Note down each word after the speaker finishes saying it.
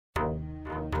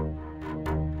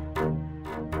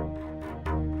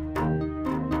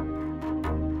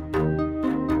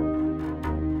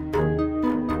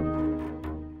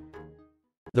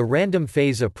The random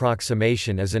phase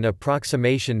approximation is an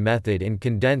approximation method in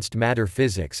condensed matter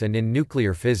physics and in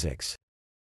nuclear physics.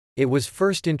 It was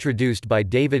first introduced by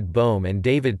David Bohm and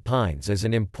David Pines as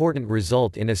an important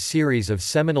result in a series of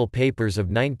seminal papers of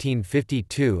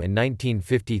 1952 and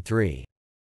 1953.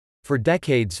 For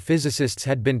decades, physicists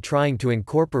had been trying to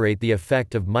incorporate the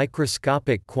effect of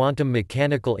microscopic quantum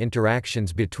mechanical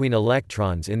interactions between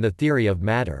electrons in the theory of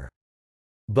matter.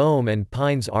 Bohm and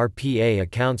Pines RPA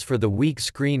accounts for the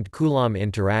weak-screened Coulomb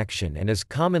interaction and is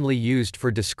commonly used for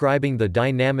describing the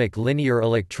dynamic linear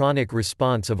electronic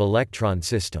response of electron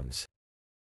systems.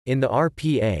 In the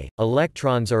RPA,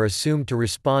 electrons are assumed to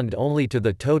respond only to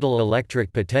the total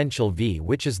electric potential V,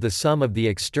 which is the sum of the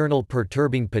external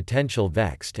perturbing potential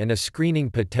Vext and a screening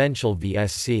potential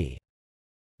Vsc.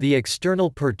 The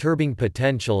external perturbing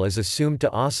potential is assumed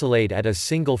to oscillate at a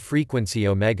single frequency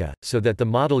omega, so that the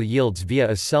model yields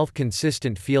via a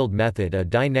self-consistent field method a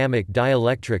dynamic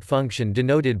dielectric function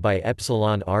denoted by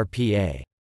epsilon RPA.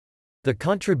 The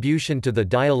contribution to the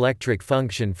dielectric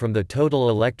function from the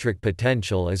total electric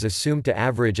potential is assumed to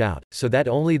average out, so that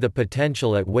only the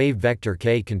potential at wave vector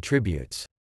k contributes.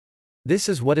 This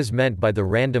is what is meant by the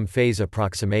random phase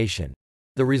approximation.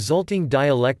 The resulting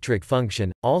dielectric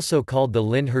function, also called the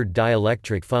Lindhard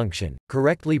dielectric function,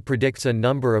 correctly predicts a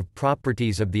number of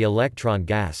properties of the electron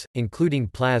gas, including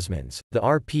plasmons. The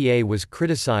RPA was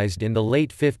criticized in the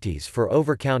late 50s for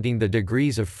overcounting the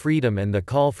degrees of freedom, and the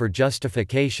call for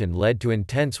justification led to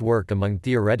intense work among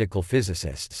theoretical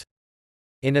physicists.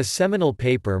 In a seminal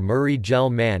paper,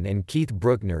 Gell-Mann and Keith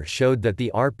Brueckner showed that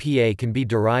the RPA can be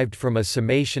derived from a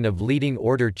summation of leading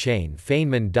order chain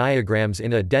Feynman diagrams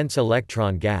in a dense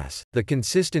electron gas. The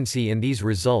consistency in these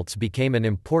results became an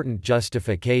important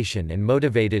justification and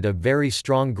motivated a very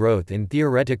strong growth in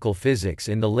theoretical physics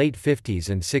in the late 50s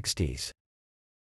and 60s.